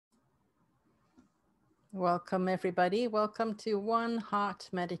Welcome, everybody. Welcome to One Heart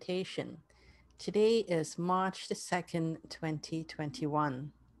Meditation. Today is March the 2nd,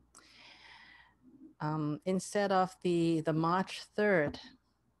 2021. Instead of the March 3rd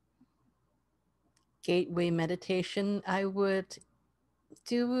Gateway Meditation, I would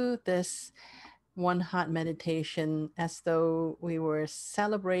do this One Heart Meditation as though we were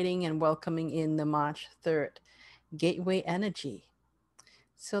celebrating and welcoming in the March 3rd Gateway energy.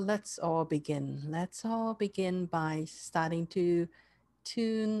 So let's all begin. Let's all begin by starting to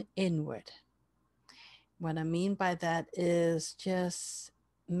tune inward. What I mean by that is just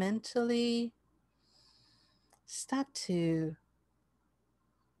mentally start to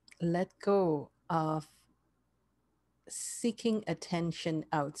let go of seeking attention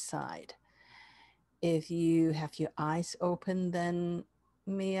outside. If you have your eyes open, then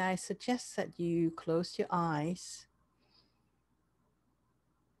may I suggest that you close your eyes.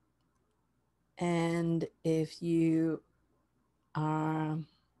 And if you are,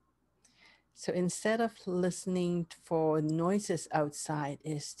 so instead of listening for noises outside,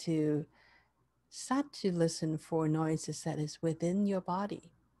 is to start to listen for noises that is within your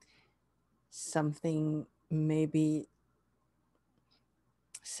body. Something maybe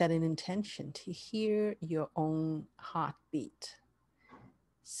set an intention to hear your own heartbeat.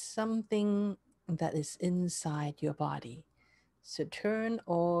 Something that is inside your body. So turn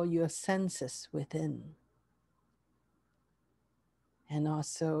all your senses within. And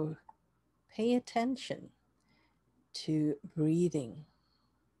also pay attention to breathing.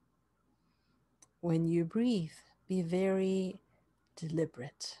 When you breathe, be very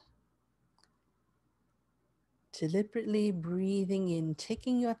deliberate. Deliberately breathing in,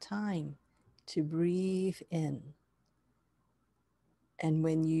 taking your time to breathe in. And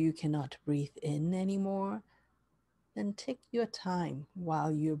when you cannot breathe in anymore, then take your time while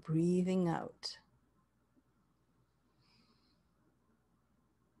you're breathing out.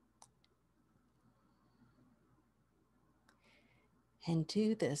 And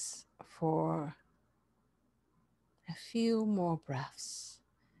do this for a few more breaths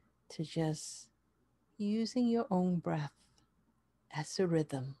to just using your own breath as a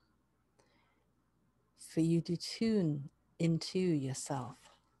rhythm for you to tune into yourself.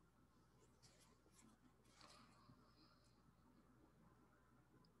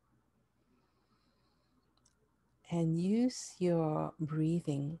 And use your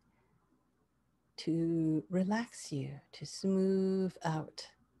breathing to relax you, to smooth out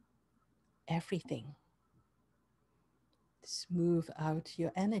everything. Smooth out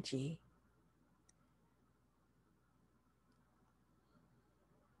your energy.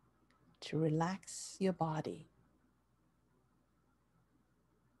 To relax your body.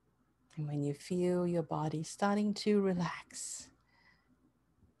 And when you feel your body starting to relax,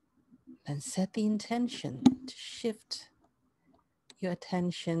 then set the intention to shift your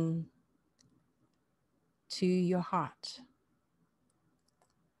attention to your heart.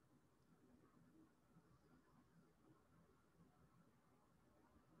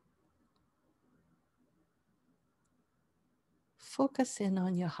 Focus in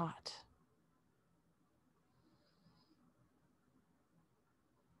on your heart.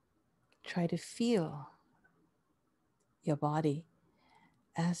 Try to feel your body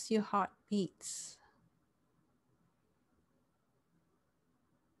as your heart beats.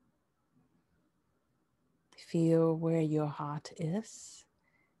 Feel where your heart is.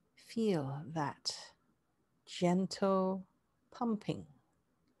 Feel that gentle pumping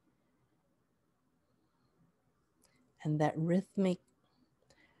and that rhythmic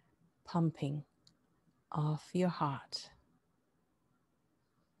pumping of your heart.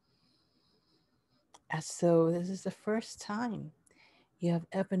 As though this is the first time you have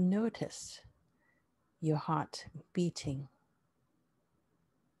ever noticed your heart beating.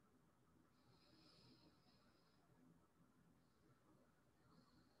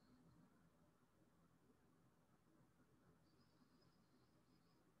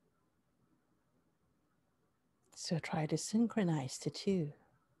 So try to synchronize the two.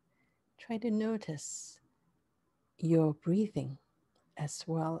 Try to notice your breathing as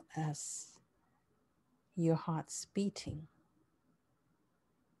well as your heart's beating.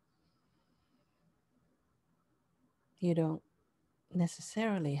 You don't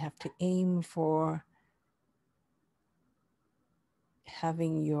necessarily have to aim for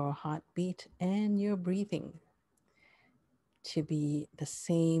having your heartbeat and your breathing to be the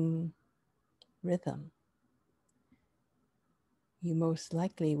same rhythm. You most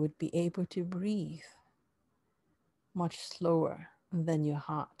likely would be able to breathe much slower than your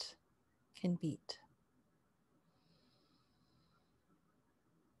heart can beat.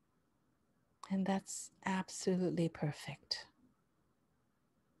 And that's absolutely perfect.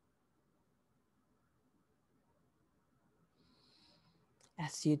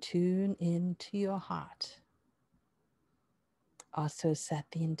 As you tune into your heart, also set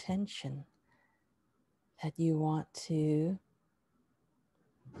the intention that you want to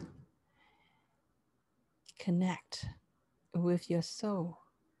connect with your soul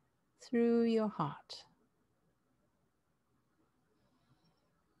through your heart.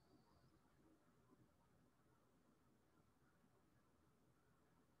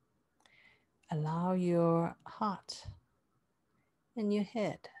 Allow your heart and your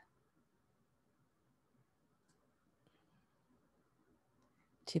head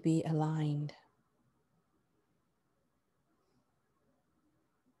to be aligned.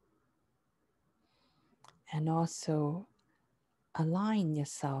 And also align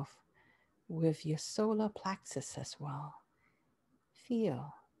yourself with your solar plexus as well.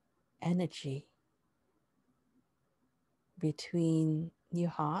 Feel energy between your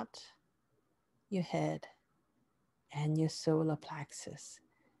heart, your head, and your solar plexus.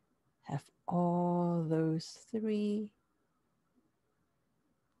 Have all those three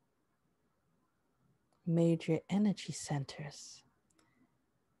major energy centers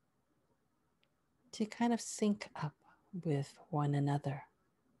to kind of sync up with one another.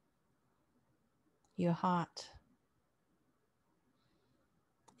 Your heart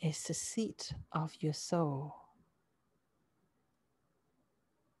is the seat of your soul.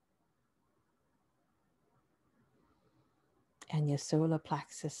 And your solar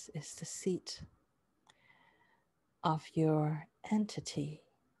plexus is the seat of your entity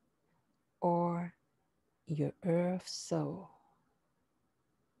or your earth soul.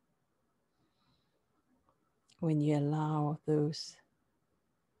 When you allow those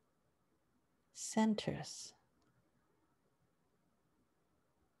centers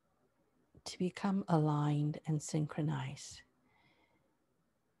to become aligned and synchronized,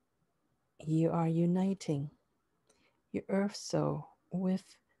 you are uniting your earth soul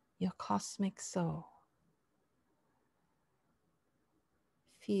with your cosmic soul.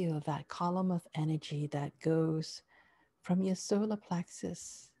 Feel that column of energy that goes from your solar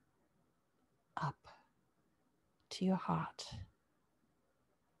plexus up to your heart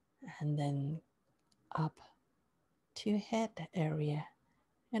and then up to your head area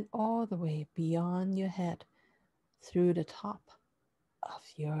and all the way beyond your head through the top of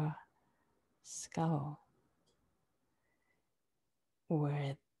your skull,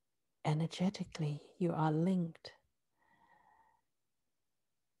 where energetically you are linked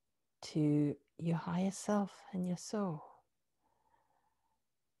to your higher self and your soul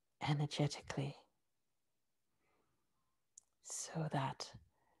energetically, so that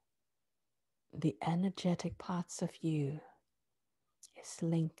the energetic parts of you is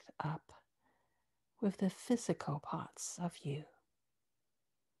linked up with the physical parts of you.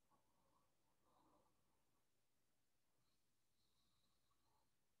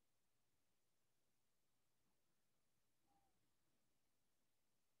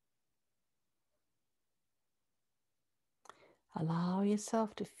 Allow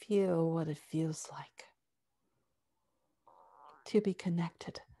yourself to feel what it feels like to be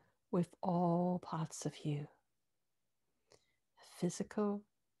connected with all parts of you, the physical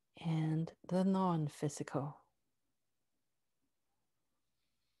and the non-physical.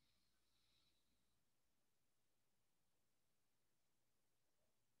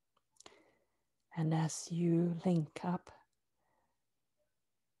 And as you link up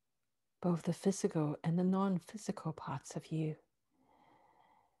both the physical and the non-physical parts of you,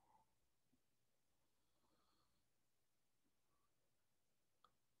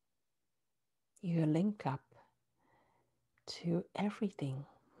 you link up to everything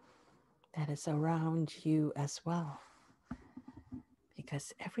that is around you as well,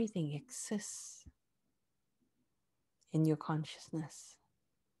 because everything exists in your consciousness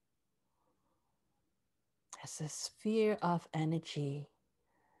as a sphere of energy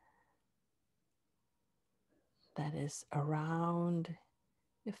that is around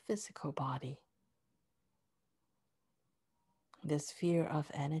your physical body. This sphere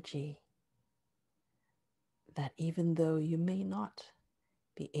of energy that, even though you may not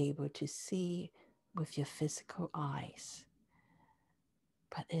be able to see with your physical eyes,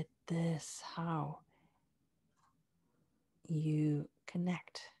 but it is how you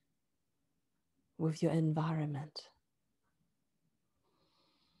connect with your environment,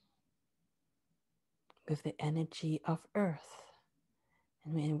 with the energy of earth,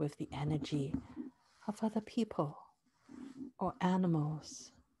 and with the energy of other people or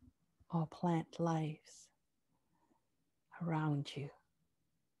animals or plant lives around you.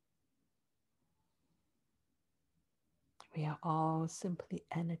 We are all simply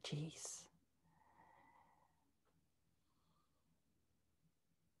energies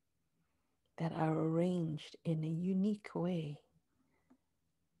that are arranged in a unique way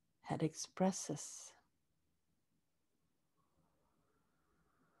that expresses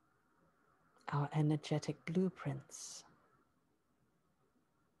our energetic blueprints.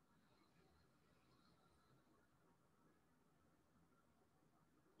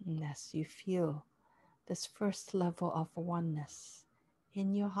 And as you feel this first level of oneness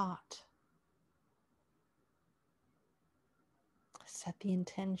in your heart, set the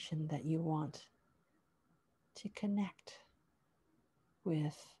intention that you want to connect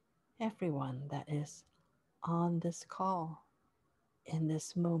with everyone that is on this call in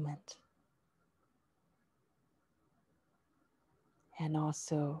this moment, and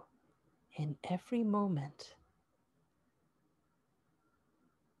also in every moment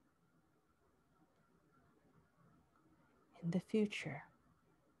in the future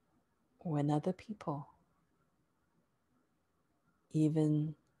when other people,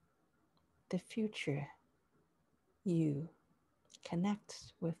 even the future you,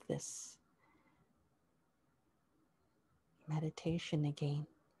 connect with this meditation again,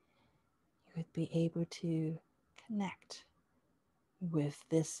 you would be able to connect with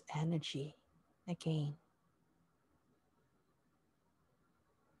this energy again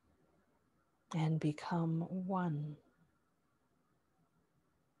and become one.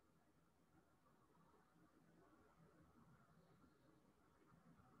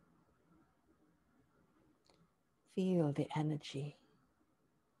 Feel the energy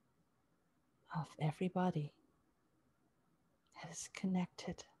of everybody that is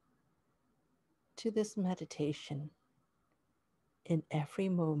connected to this meditation in every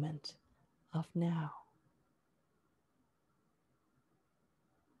moment of now.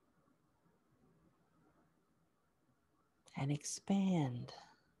 And expand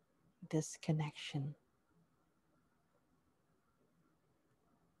this connection.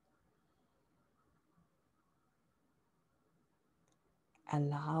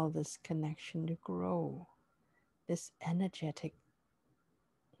 Allow this connection to grow, this energetic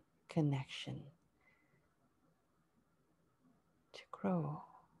connection to grow,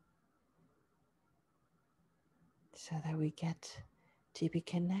 so that we get to be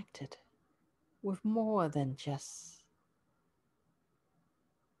connected with more than just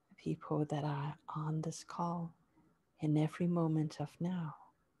people that are on this call in every moment of now,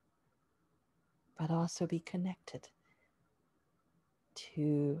 but also be connected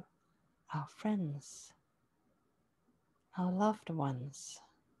to our friends, our loved ones,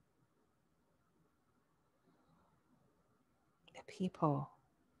 the people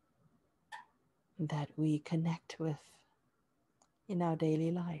that we connect with in our daily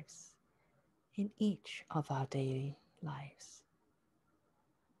lives, in each of our daily lives.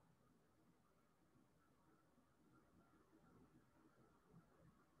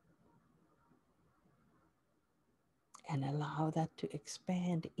 And allow that to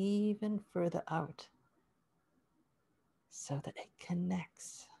expand even further out so that it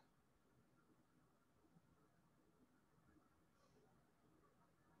connects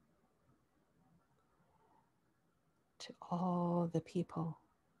to all the people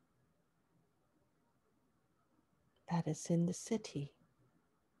that is in the city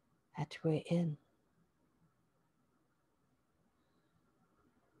that we're in.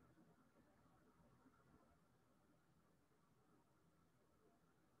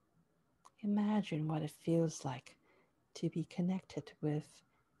 Imagine what it feels like to be connected with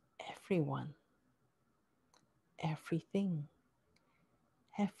everyone, everything,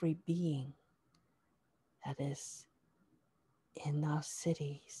 every being that is in our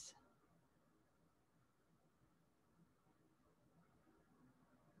cities.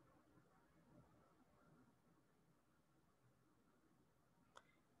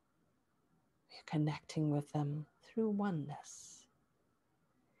 We're connecting with them through oneness,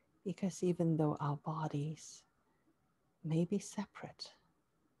 because even though our bodies may be separate,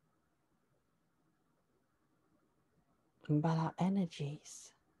 but our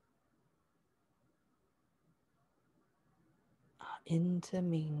energies are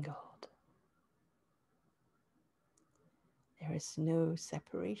intermingled. There is no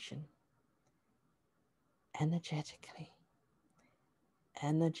separation energetically.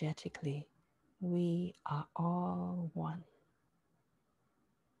 Energetically, we are all one.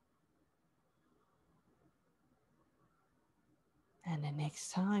 And the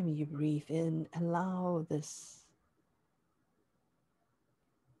next time you breathe in, allow this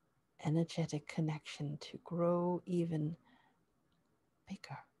energetic connection to grow even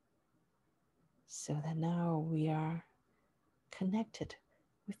bigger, so that now we are connected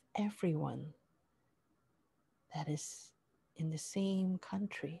with everyone that is in the same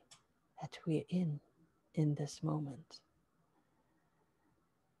country that we're in this moment.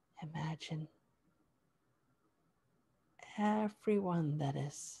 Imagine everyone that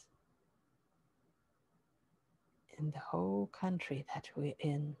is in the whole country that we're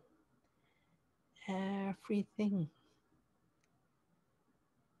in, everything,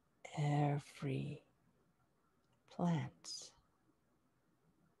 every plant,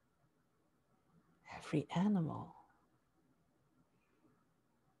 every animal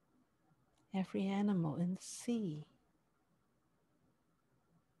in the sea,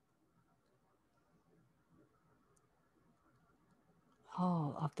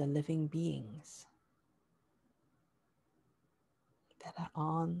 all of the living beings that are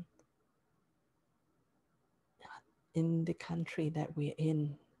on in the country that we're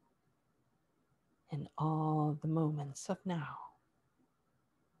in all the moments of now.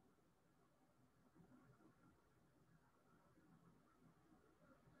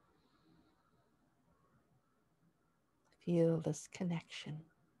 Feel this connection.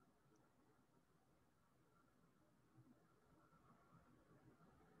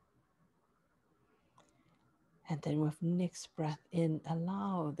 And then with next breath in,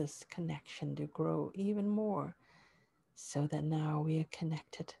 allow this connection to grow even more so that now we are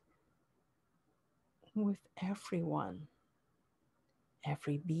connected with everyone,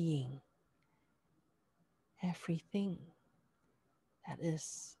 every being, everything that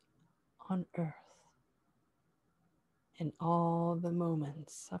is on earth in all the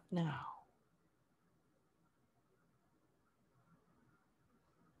moments of now.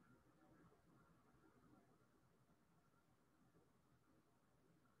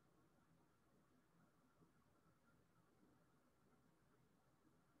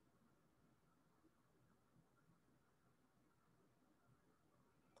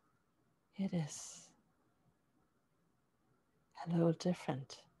 It is a little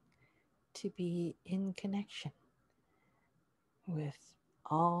different to be in connection with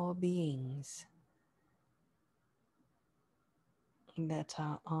all beings that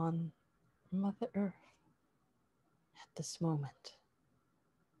are on Mother Earth at this moment.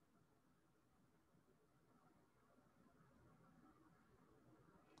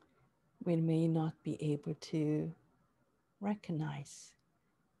 We may not be able to recognize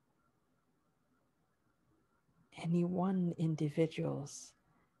any one individual's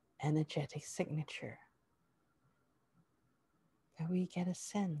energetic signature, but we get a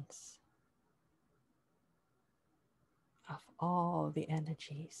sense of all the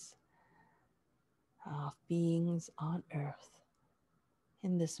energies of beings on earth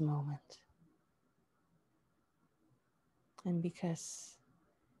in this moment. And because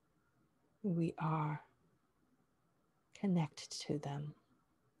we are connected to them,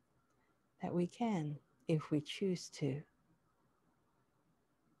 that we can, if we choose to,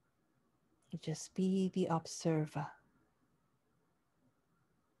 just be the observer.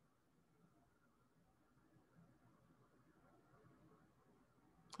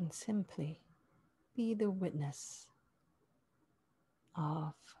 And simply be the witness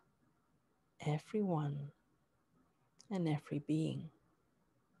of everyone and every being,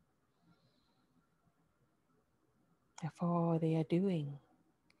 of all they are doing,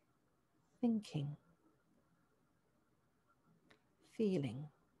 thinking, feeling,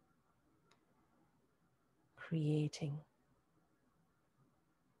 creating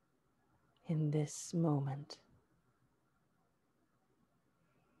in this moment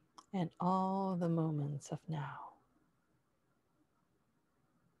and all the moments of now.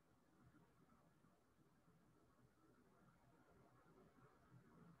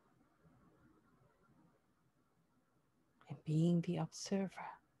 And being the observer,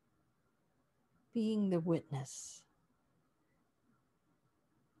 being the witness,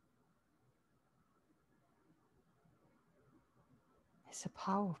 is a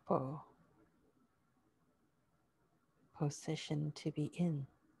powerful position to be in.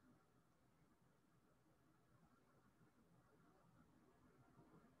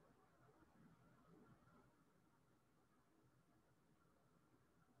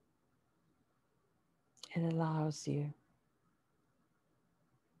 It allows you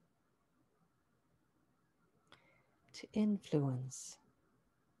to influence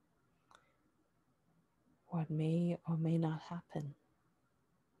what may or may not happen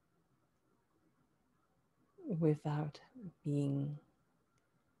without being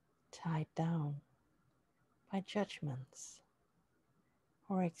tied down by judgments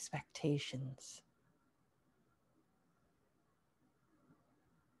or expectations.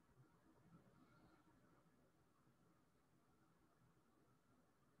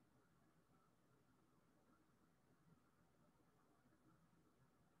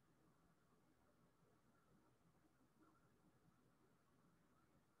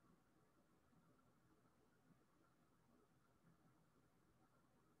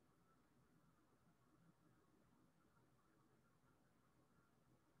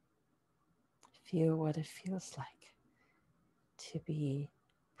 Feel what it feels like to be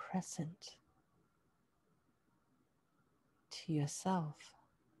present to yourself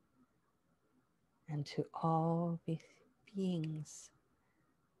and to all beings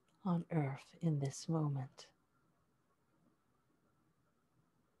on earth in this moment.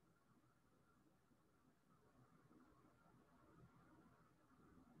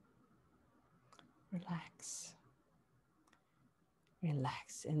 Relax.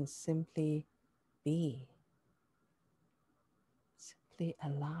 Relax and simply be. Simply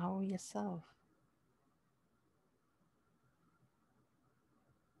allow yourself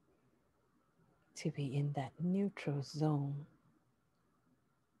to be in that neutral zone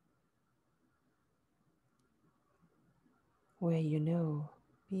where you know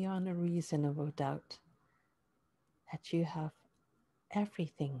beyond a reasonable doubt that you have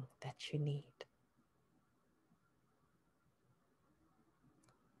everything that you need,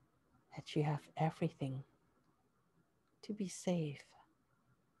 that you have everything to be safe.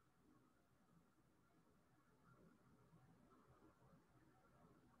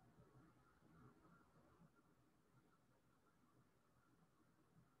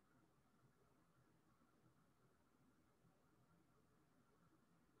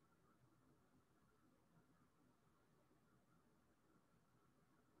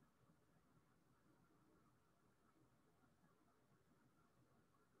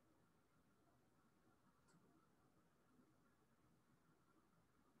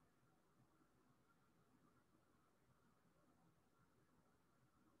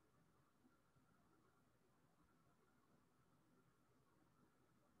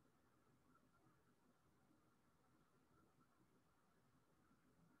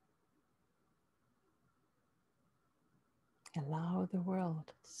 Allow the world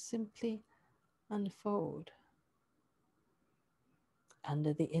to simply unfold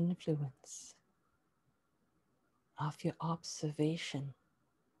under the influence of your observation.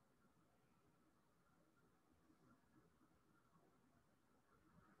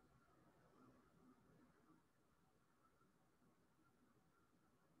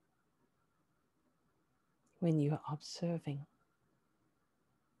 When you are observing,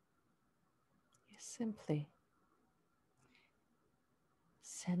 you're simply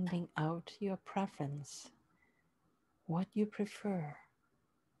sending out your preference, what you prefer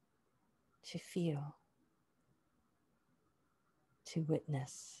to feel, to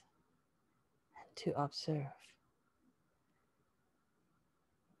witness, and to observe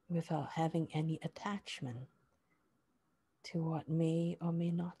without having any attachment to what may or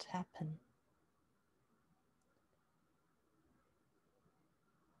may not happen.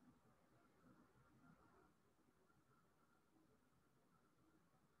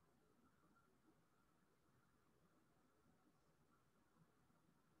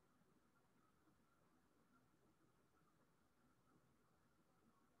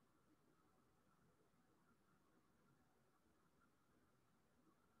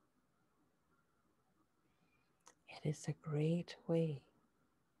 It is a great way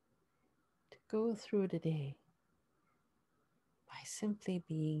to go through the day by simply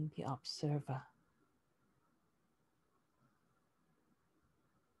being the observer.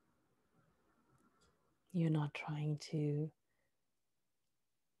 You're not trying to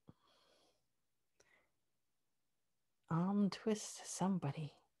arm twist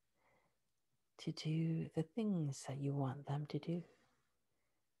somebody to do the things that you want them to do.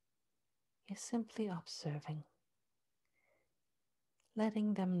 You're simply observing,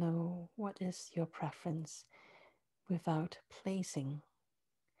 letting them know what is your preference without placing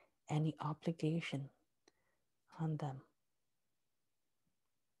any obligation on them.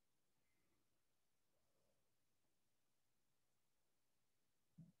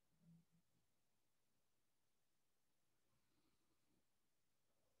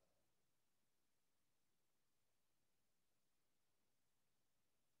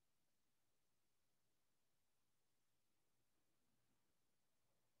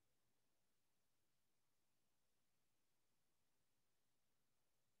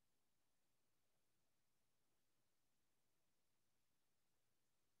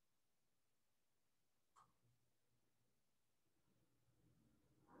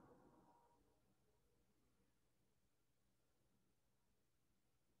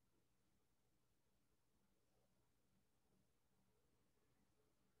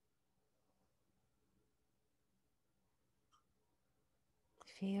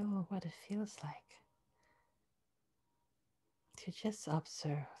 Feel what it feels like to just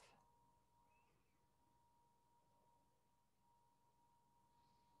observe.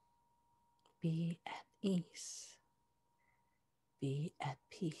 Be at ease. Be at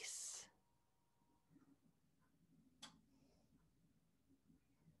peace.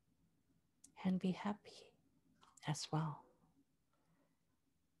 and be happy as well.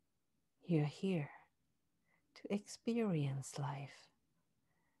 You're here to experience life,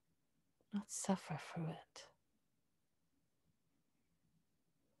 not suffer through it.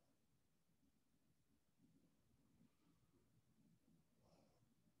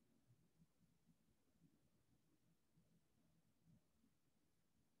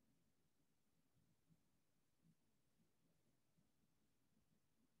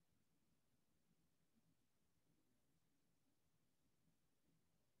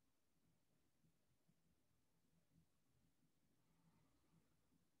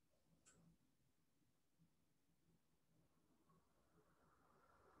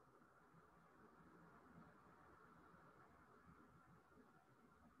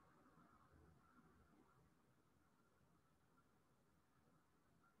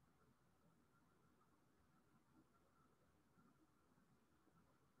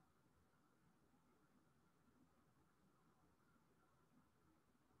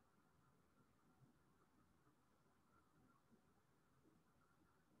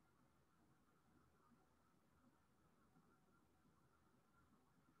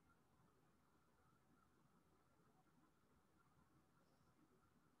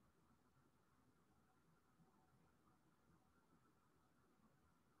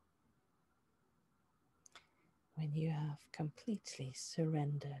 When you have completely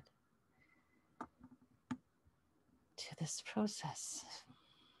surrendered to this process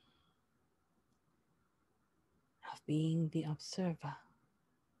of being the observer,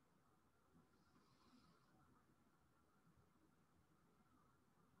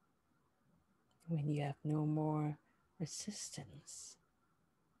 when you have no more resistance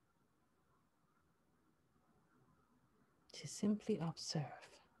to simply observe,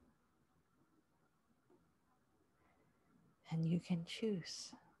 and you can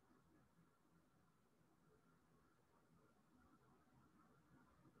choose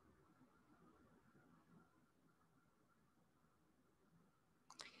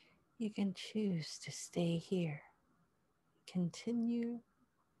to stay here, continue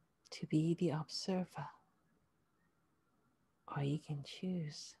to be the observer, or you can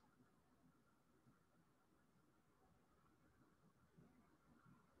choose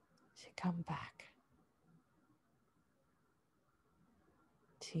to come back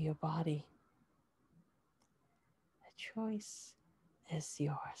to your body. The choice is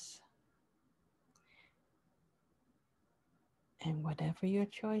yours. And whatever your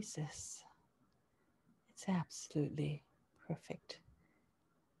choice is, it's absolutely perfect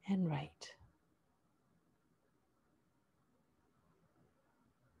and right.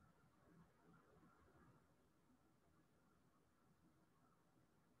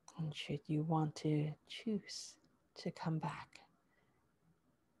 And should you want to choose to come back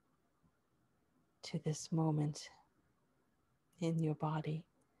to this moment in your body,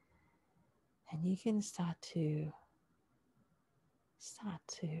 and you can start to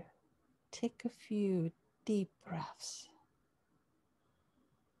take a few deep breaths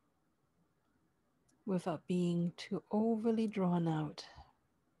without being too overly drawn out,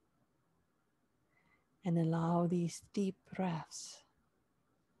 and allow these deep breaths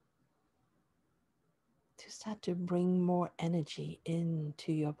to start to bring more energy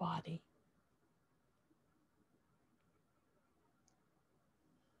into your body.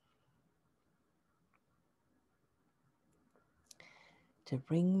 To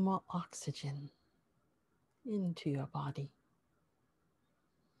bring more oxygen into your body.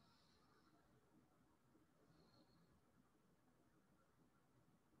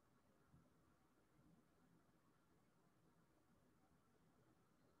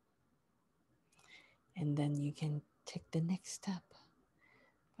 And then you can take the next step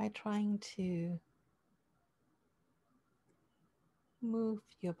by trying to move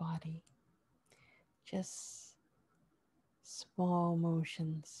your body. Just small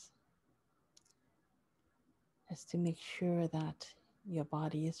motions, just to make sure that your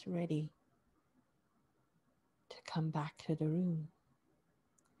body is ready to come back to the room.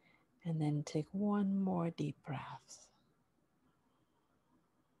 And then take one more deep breath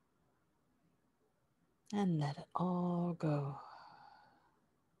and let it all go.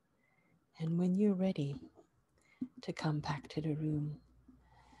 And when you're ready to come back to the room,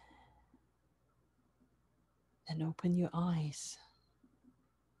 then open your eyes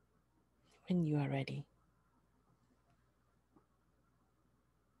when you are ready.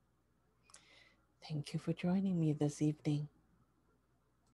 Thank you for joining me this evening.